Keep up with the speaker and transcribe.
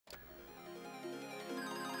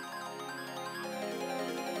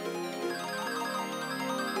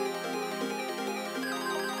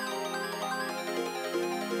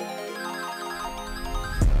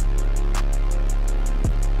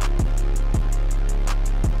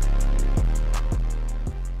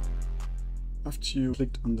if you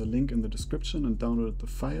clicked on the link in the description and downloaded the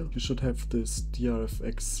file, you should have this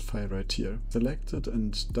DRFX file right here. Select it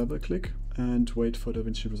and double click and wait for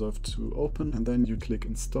DaVinci Resolve to open, and then you click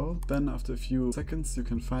install. Then after a few seconds you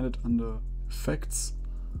can find it under Effects,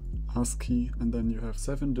 ASCII, and then you have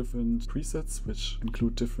 7 different presets which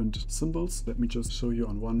include different symbols. Let me just show you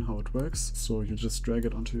on one how it works. So you just drag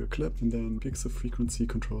it onto your clip, and then pixel frequency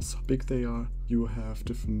controls how big they are. You have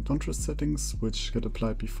different contrast settings which get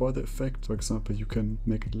applied before the effect. For example, you can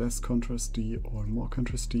make it less contrasty or more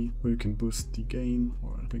contrasty, or you can boost the gain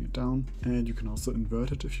or bring it down, and you can also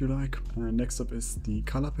invert it if you like. And next up is the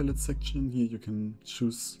color palette section. Here you can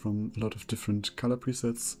choose from a lot of different color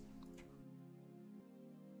presets.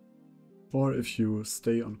 Or if you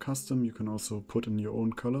stay on custom, you can also put in your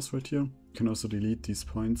own colors right here. You can also delete these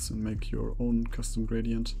points and make your own custom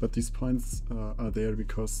gradient. But these points are there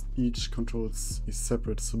because each controls a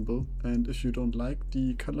separate symbol. And if you don't like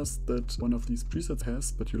the colors that one of these presets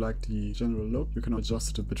has, but you like the general look, you can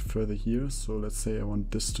adjust it a bit further here. So let's say I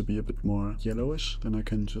want this to be a bit more yellowish, then I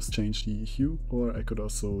can just change the hue, or I could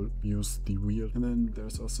also use the wheel. And then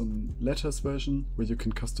there's also a letters version where you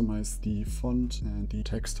can customize the font and the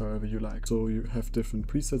text however you like. So you have different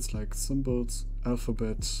presets like symbols,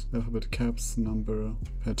 alphabet caps, number,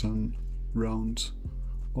 pattern, round,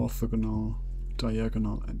 orthogonal,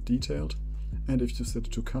 diagonal, and detailed. And if you set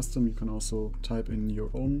it to custom, you can also type in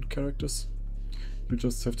your own characters. You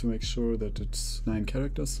just have to make sure that it's 9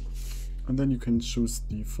 characters. And then you can choose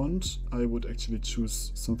the font. I would actually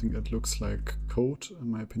choose something that looks like code.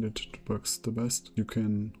 In my opinion, it works the best. You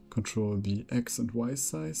can control the X and Y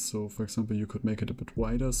size. So for example, you could make it a bit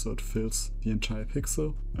wider so it fills the entire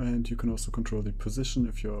pixel. And you can also control the position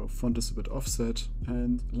if your font is a bit offset.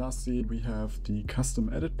 And lastly, we have the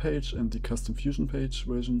custom edit page and the custom fusion page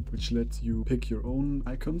version, which lets you pick your own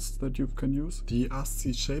icons that you can use. The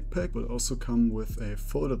ASCII shape pack will also come with a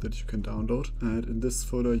folder that you can download. And in this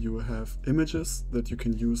folder, you have images that you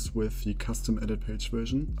can use with the custom edit page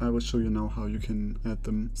version. I will show you now how you can add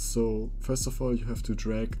them. So first of all, you have to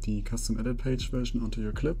drag the custom edit page version onto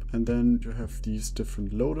your clip, and then you have these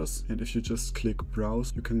different loaders, and if you just click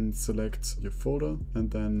browse, you can select your folder and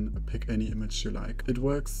then pick any image you like. It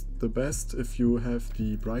works the best if you have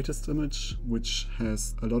the brightest image, which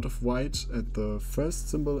has a lot of white at the first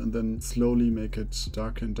symbol, and then slowly make it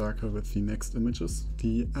darker and darker with the next images.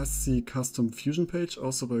 The ASCII custom fusion page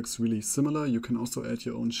also works really similar. You can also add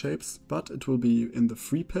your own shapes, but it will be in the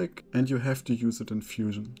free pack and you have to use it in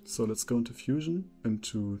Fusion. So let's go into Fusion,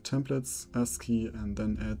 into templates, ASCII, and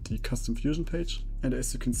then add the custom fusion page. And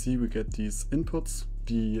as you can see, we get these inputs.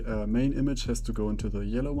 The main image has to go into the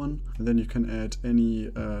yellow one, and then you can add any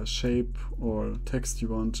shape or text you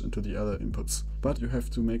want into the other inputs. But you have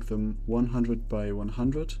to make them 100 by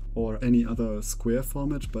 100 or any other square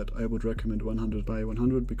format, but I would recommend 100 by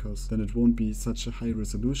 100 because then it won't be such a high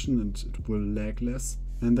resolution and it will lag less.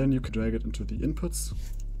 And then you can drag it into the inputs.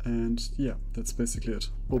 And yeah, that's basically it.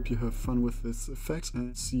 Hope you have fun with this effect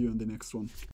and see you in the next one.